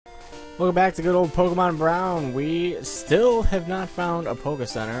Welcome back to good old Pokemon Brown. We still have not found a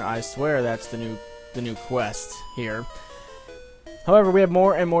PokeCenter. I swear that's the new quest here. However, we have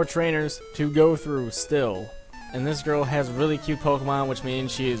more and more trainers to go through still. And this girl has really cute Pokemon, which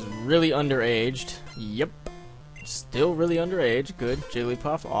means she is really underaged. Yep. Still really underage. Good.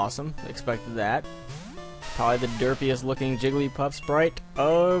 Jigglypuff. Awesome. Expected that. Probably the derpiest looking Jigglypuff sprite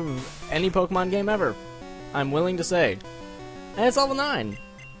of any Pokemon game ever. I'm willing to say. And it's level 9.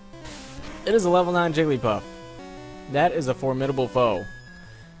 It is a level 9 Jigglypuff. That is a formidable foe.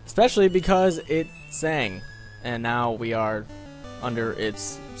 Especially because it sang. And now we are under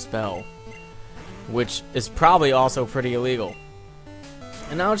its spell. Which is probably also pretty illegal.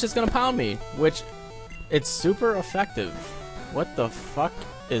 And now it's just gonna pound me. Which, it's super effective. What the fuck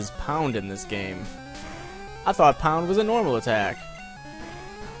is pound in this game? I thought pound was a normal attack.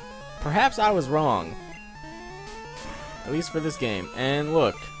 Perhaps I was wrong. At least for this game. And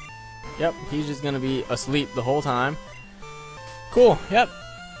look. Yep, he's just gonna be asleep the whole time. Cool. Yep.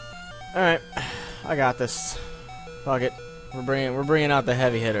 All right, I got this. Fuck it. We're bringing out the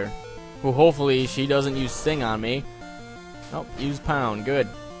heavy hitter. Who hopefully she doesn't use Sting on me. Nope, use Pound. Good.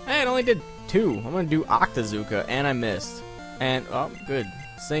 Hey, it only did 2. I'm gonna do Octazooka, and I missed. And oh, good.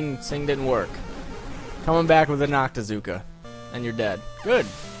 Sting didn't work. Coming back with an Octazooka, and you're dead. Good.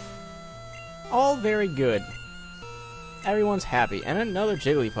 All very good. Everyone's happy. And another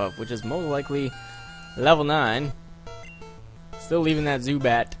Jigglypuff, which is most likely level 9. Still leaving that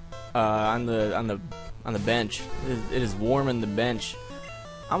Zubat on the bench. It is warming the bench.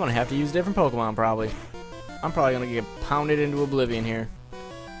 I'm gonna have to use different Pokemon probably. I'm probably gonna get pounded into oblivion here.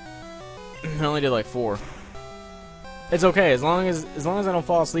 I only did like 4. It's okay as long as I don't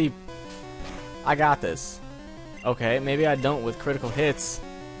fall asleep. I got this. Okay, maybe I don't with critical hits.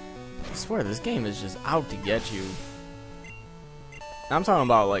 I swear this game is just out to get you. I'm talking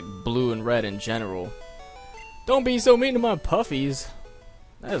about like blue and red in general. Don't be so mean to my puffies.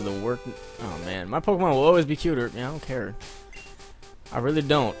 That is the worst. Oh man, my Pokemon will always be cuter. Yeah, I don't care. I really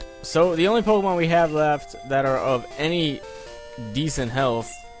don't. So the only Pokemon we have left that are of any decent health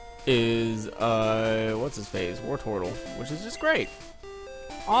is what's his face? Wartortle, which is just great.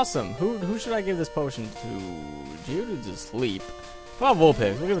 Awesome. Who should I give this potion to? Geodude's asleep. How about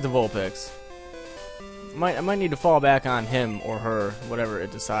Vulpix? We'll give it to Vulpix. I might need to fall back on him or her, whatever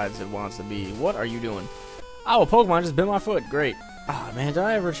it decides it wants to be. What are you doing? Oh, a Pokemon just bit my foot. Great. Ah, oh, man, did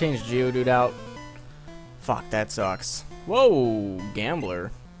I ever change Geodude out? Fuck, that sucks. Whoa,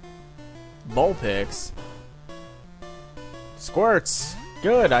 Gambler. Vulpix. Squirts.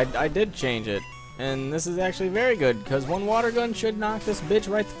 Good, I did change it. And this is actually very good, because one water gun should knock this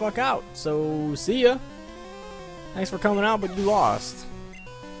bitch right the fuck out. So, see ya. Thanks for coming out, but you lost.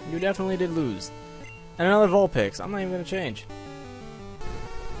 You definitely did lose. And another Vulpix. I'm not even going to change.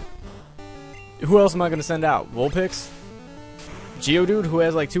 Who else am I going to send out? Vulpix? Geodude, who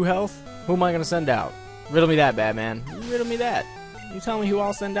has like 2 health? Who am I going to send out? Riddle me that, Batman. You riddle me that. You tell me who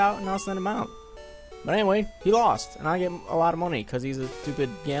I'll send out, and I'll send him out. But anyway, he lost, and I get a lot of money, because he's a stupid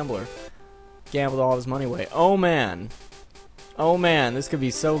gambler. Gambled all his money away. Oh, man. Oh, man. This could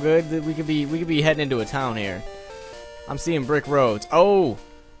be so good that we could be heading into a town here. I'm seeing brick roads. Oh!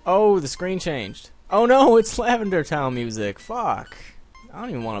 Oh, the screen changed. Oh no, it's Lavender Town music. Fuck. I don't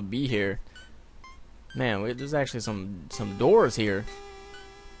even want to be here. Man, there's actually some doors here.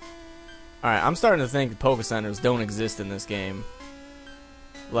 Alright, I'm starting to think PokeCenters don't exist in this game.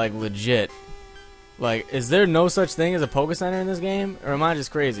 Like, legit. Like, is there no such thing as a PokeCenter in this game? Or am I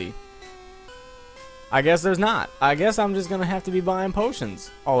just crazy? I guess there's not. I guess I'm just gonna have to be buying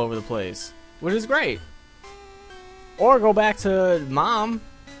potions all over the place. Which is great. Or go back to Mom.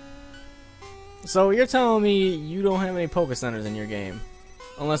 So you're telling me you don't have any PokeCenters in your game?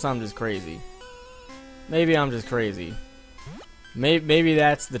 Unless I'm just crazy. Maybe I'm just crazy. Maybe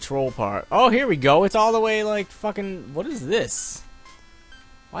that's the troll part. Oh, here we go. It's all the way like fucking... What is this?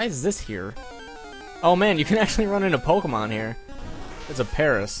 Why is this here? Oh man, you can actually run into Pokemon here. It's a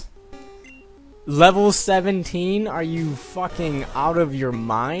Paris. Level 17? Are you fucking out of your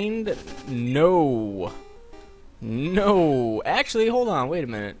mind? No. No. Actually, hold on. Wait a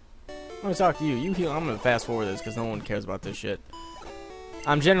minute. I'm gonna talk to you. You heal. I'm gonna fast forward this because no one cares about this shit.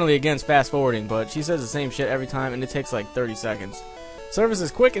 I'm generally against fast forwarding, but she says the same shit every time, and it takes like 30 seconds. Service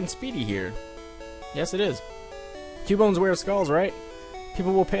is quick and speedy here. Yes, it is. Cubones wear skulls, right?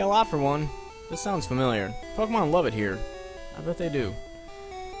 People will pay a lot for one. This sounds familiar. Pokemon love it here. I bet they do.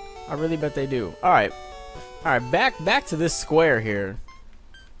 I really bet they do. Alright. Alright, back to this square here.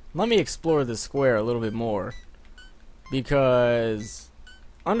 Let me explore this square a little bit more. Because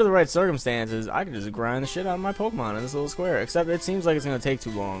under the right circumstances, I could just grind the shit out of my Pokemon in this little square. Except it seems like it's going to take too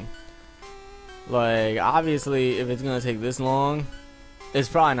long. Like, obviously, if it's gonna take this long, it's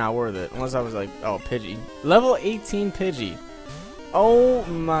probably not worth it. Unless I was like, oh, Pidgey. Level 18 Pidgey. Oh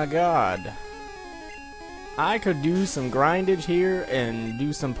my god. I could do some grindage here and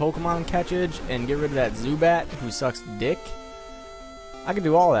do some Pokemon catchage and get rid of that Zubat who sucks dick. I could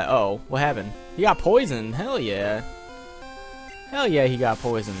do all that. Oh, what happened? He got poisoned. Hell yeah. Hell yeah, he got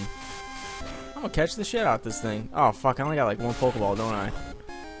poisoned. I'm gonna catch the shit out this thing. Oh fuck, I only got like one Pokeball, don't I?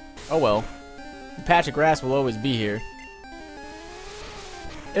 Oh well. The patch of grass will always be here.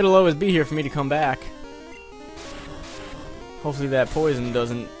 It'll always be here for me to come back. Hopefully that poison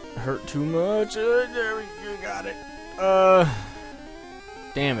doesn't hurt too much. There we go, got it.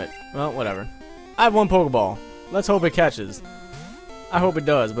 Damn it. Well, whatever. I have one Pokeball. Let's hope it catches. I hope it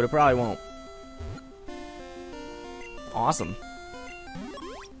does, but it probably won't. Awesome.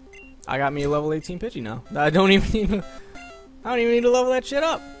 I got me a level 18 Pidgey now. I don't even need to level that shit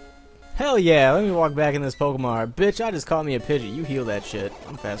up. Hell yeah, let me walk back in this Pokemon. Bitch, I just caught me a Pidgey. You heal that shit.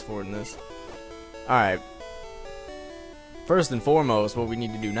 I'm fast forwarding this. Alright. First and foremost, what we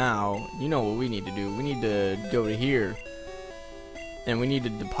need to do now, you know what we need to do. We need to go to here. And we need to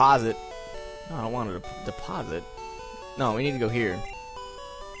deposit. No, I don't want to deposit. No, we need to go here.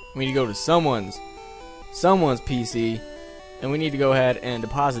 We need to go to someone's PC. And we need to go ahead and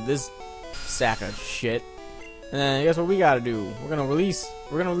deposit this sack of shit. And then guess what we gotta do? We're gonna release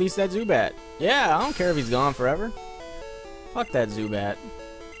that Zubat. Yeah, I don't care if he's gone forever. Fuck that Zubat.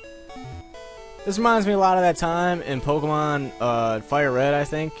 This reminds me a lot of that time in Pokemon Fire Red, I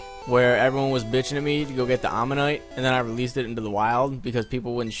think, where everyone was bitching at me to go get the Ammonite, and then I released it into the wild because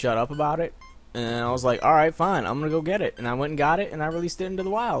people wouldn't shut up about it. And I was like, alright, fine, I'm gonna go get it. And I went and got it, and I released it into the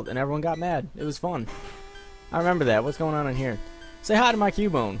wild, and everyone got mad. It was fun. I remember that. What's going on in here? Say hi to my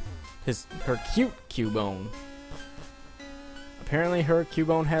Cubone. Her cute Cubone. Apparently her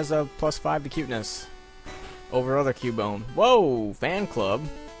Cubone has a +5 to cuteness over other Cubone. Whoa, fan club.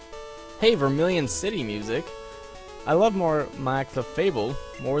 Hey, Vermilion City music. I love Mike the Fable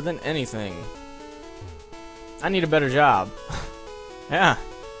more than anything. I need a better job. Yeah.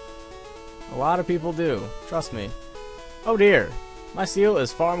 A lot of people do. Trust me. Oh dear. My seal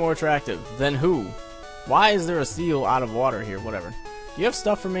is far more attractive. Than who? Why is there a seal out of water here? Whatever. Do you have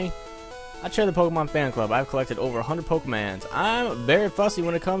stuff for me? I chair the Pokemon fan club. I've collected over 100 Pokemons. I'm very fussy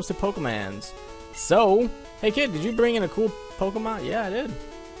when it comes to Pokemons. So, hey kid, did you bring in a cool Pokemon? Yeah, I did.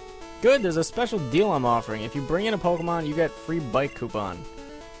 Good, there's a special deal I'm offering. If you bring in a Pokemon, you get free bike coupon.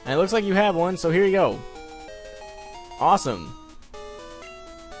 And it looks like you have one, so here you go. Awesome.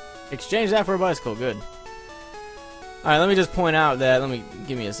 Exchange that for a bicycle. Good. Alright, let me just point out that,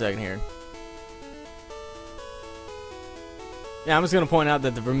 give me a second here. Yeah, I'm just going to point out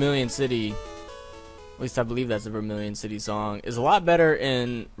that the Vermilion City, at least I believe that's the Vermilion City song, is a lot better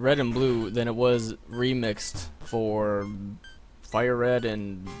in Red and Blue than it was remixed for Fire Red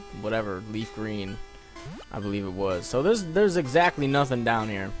and whatever, Leaf Green, I believe it was. So there's exactly nothing down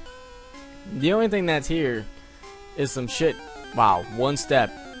here. The only thing that's here is some shit. Wow, one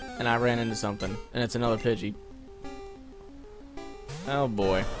step, and I ran into something, and it's another Pidgey. Oh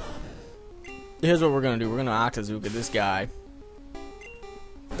boy. Here's what we're going to do. We're going to Octazooka this guy.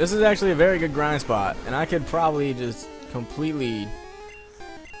 This is actually a very good grind spot, and I could probably just completely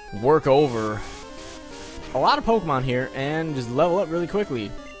work over a lot of Pokemon here and just level up really quickly.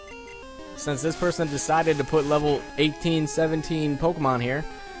 Since this person decided to put level 18, 17 Pokemon here,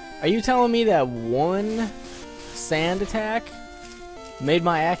 are you telling me that one sand attack made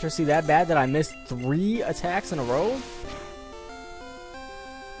my accuracy that bad that I missed 3 attacks in a row?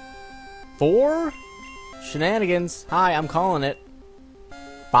 4? Shenanigans. Hi, I'm calling it.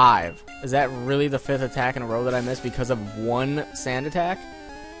 5. Is that really the 5th attack in a row that I missed because of one sand attack?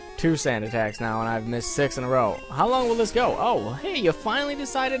 2 sand attacks now, and I've missed 6 in a row. How long will this go? Oh, hey, you finally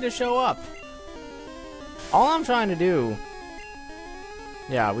decided to show up. All I'm trying to do...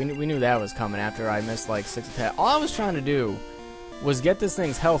 Yeah, we knew that was coming after I missed like 6 attacks. All I was trying to do was get this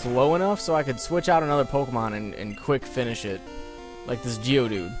thing's health low enough so I could switch out another Pokemon and quick finish it. Like this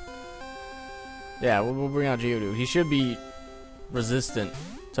Geodude. Yeah, we'll bring out Geodude. He should be resistant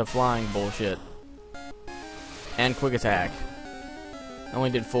to flying bullshit. And quick attack. I only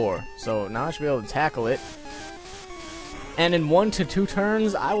did 4. So now I should be able to tackle it. And in 1 to 2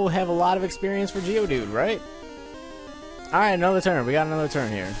 turns, I will have a lot of experience for Geodude, right? Alright, another turn. We got another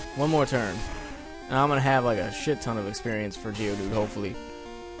turn here. One more turn. And I'm going to have like a shit ton of experience for Geodude, hopefully.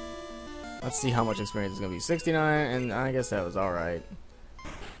 Let's see how much experience is going to be. 69, and I guess that was alright.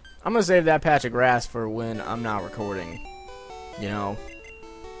 I'm going to save that patch of grass for when I'm not recording. You know?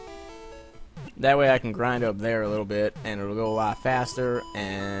 That way I can grind up there a little bit, and it'll go a lot faster,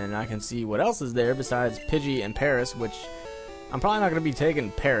 and I can see what else is there besides Pidgey and Paris, which I'm probably not going to be taking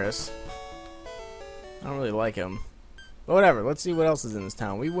Paris. I don't really like him. But whatever, let's see what else is in this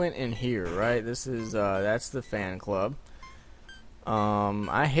town. We went in here, right? This is, that's the fan club.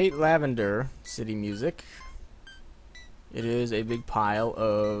 I hate Lavender City music. It is a big pile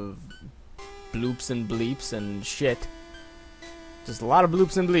of bloops and bleeps and shit. Just a lot of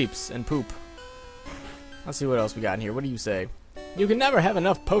bloops and bleeps and poop. Let's see what else we got in here. What do you say? You can never have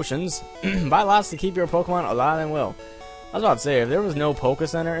enough potions. Buy lots to keep your Pokemon alive and well. I was about to say, if there was no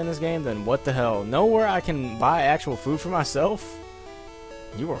PokeCenter in this game, then what the hell? Nowhere I can buy actual food for myself?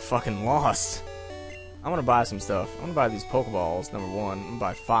 You are fucking lost. I'm gonna buy some stuff. I'm gonna buy these Pokeballs, number one. I'm gonna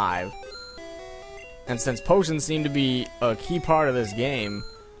buy 5. And since potions seem to be a key part of this game,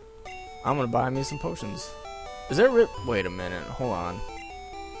 I'm gonna buy me some potions. Is there wait a minute, hold on.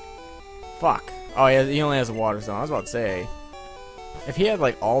 Fuck. Oh yeah, he only has a water stone. I was about to say, if he had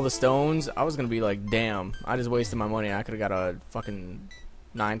like all the stones, I was gonna be like, damn, I just wasted my money. I could've got a fucking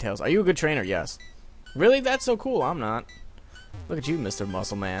Ninetales. Are you a good trainer? Yes. Really? That's so cool. I'm not. Look at you, Mr.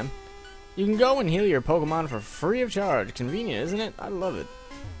 Muscle Man. You can go and heal your Pokemon for free of charge. Convenient, isn't it? I love it.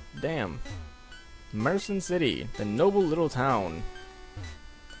 Damn. Mercen City, the noble little town.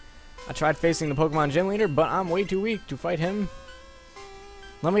 I tried facing the Pokemon Gym Leader, but I'm way too weak to fight him.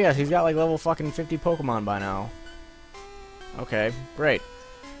 Let me guess, he's got like level fucking 50 Pokemon by now. Okay, great.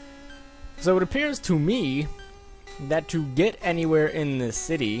 So it appears to me that to get anywhere in this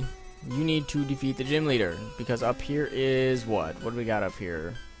city, you need to defeat the Gym Leader. Because up here is what? What do we got up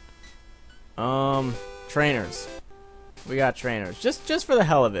here? Trainers. We got trainers. Just for the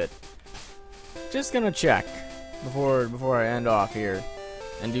hell of it. Just gonna check before I end off here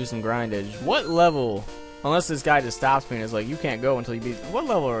and do some grindage. What level? Unless this guy just stops me and is like, you can't go until you beat. What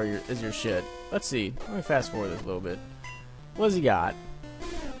level is your shit? Let's see. Let me fast forward this a little bit. What does he got?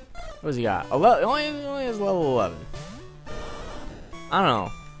 What does he got? Only has level 11. I don't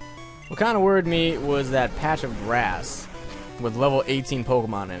know. What kind of worried me was that patch of grass with level 18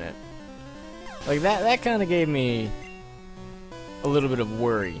 Pokemon in it. Like that kind of gave me a little bit of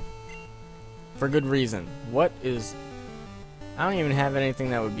worry. For good reason. What is... I don't even have anything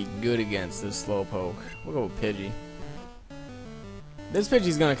that would be good against this Slowpoke. We'll go with Pidgey. This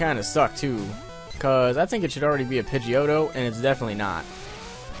Pidgey's gonna kind of suck too, because I think it should already be a Pidgeotto, and it's definitely not.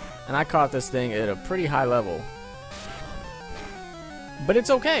 And I caught this thing at a pretty high level. But it's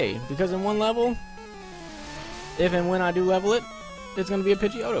okay, because in one level, if and when I do level it, it's gonna be a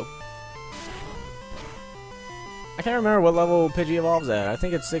Pidgeotto. I can't remember what level Pidgey evolves at. I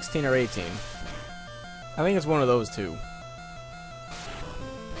think it's 16 or 18. I think it's one of those two.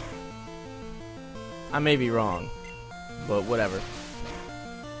 I may be wrong, but whatever.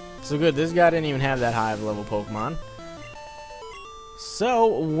 So good, this guy didn't even have that high of level Pokemon.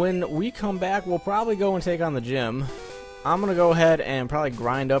 So, when we come back, we'll probably go and take on the gym. I'm going to go ahead and probably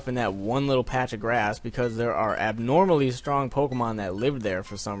grind up in that one little patch of grass because there are abnormally strong Pokemon that lived there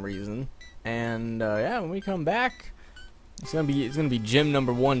for some reason. And, yeah, when we come back, it's gonna be gym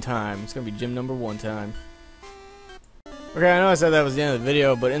number 1 time. It's gonna be gym number 1 time. Okay, I know I said that was the end of the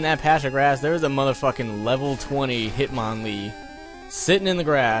video, but in that patch of grass, there was a motherfucking level 20 Hitmonlee sitting in the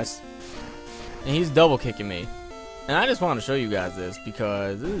grass, and he's double kicking me. And I just want to show you guys this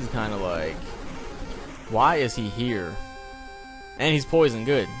because this is kind of like, why is he here? And he's poisoned.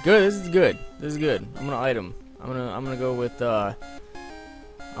 Good, good. This is good. This is good. I'm gonna item. I'm gonna go with I'm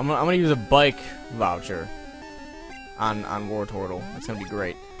gonna use a bike voucher on Wartortle. It's gonna be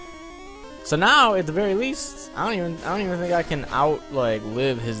great. So now, at the very least, I don't even think I can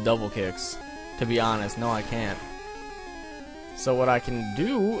live his double kicks. To be honest, no, I can't. So what I can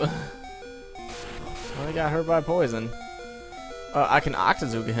do, I got hurt by poison. I can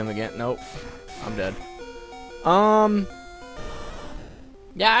Octazooka him again. Nope, I'm dead.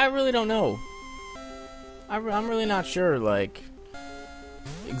 Yeah, I really don't know. I'm really not sure, like,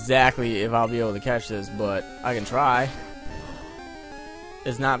 exactly if I'll be able to catch this, but I can try.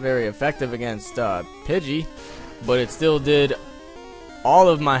 It's not very effective against Pidgey, but it still did all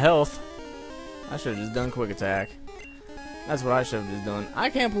of my health. I should have just done quick attack. That's what I should have just done. I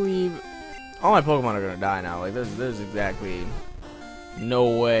can't believe all my Pokemon are gonna die now. Like there's exactly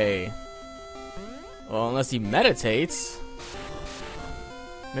no way. Well, unless he meditates.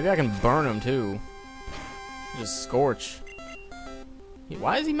 Maybe I can burn him too. Just scorch.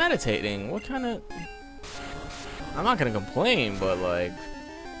 Why is he meditating? What kind of... I'm not gonna complain, but like,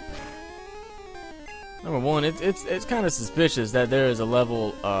 number one, it's kind of suspicious that there is a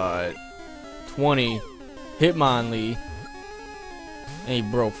level 20 Hitmonlee, and he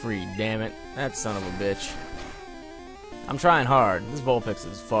broke free. Damn it! That son of a bitch. I'm trying hard. This Vulpix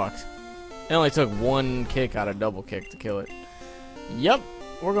is fucked. It only took one kick out of double kick to kill it. Yep,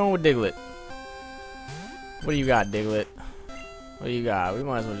 we're going with Diglett. What do you got, Diglett? What do you got? We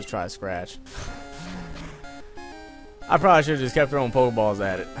might as well just try a scratch. I probably should have just kept throwing Pokeballs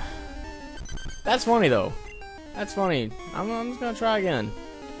at it. That's funny, though. That's funny. I'm just gonna try again.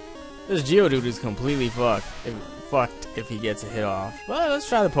 This Geodude is completely fucked if he gets a hit off. But let's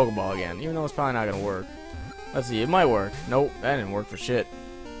try the Pokeball again, even though it's probably not gonna work. Let's see, it might work. Nope, that didn't work for shit.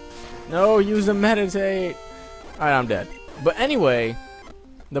 No, use the meditate. Alright, I'm dead. But anyway,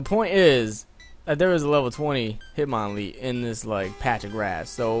 the point is that there is a level 20 Hitmonlee in this like patch of grass.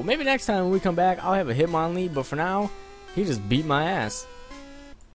 So maybe next time when we come back, I'll have a Hitmonlee. But for now, he just beat my ass.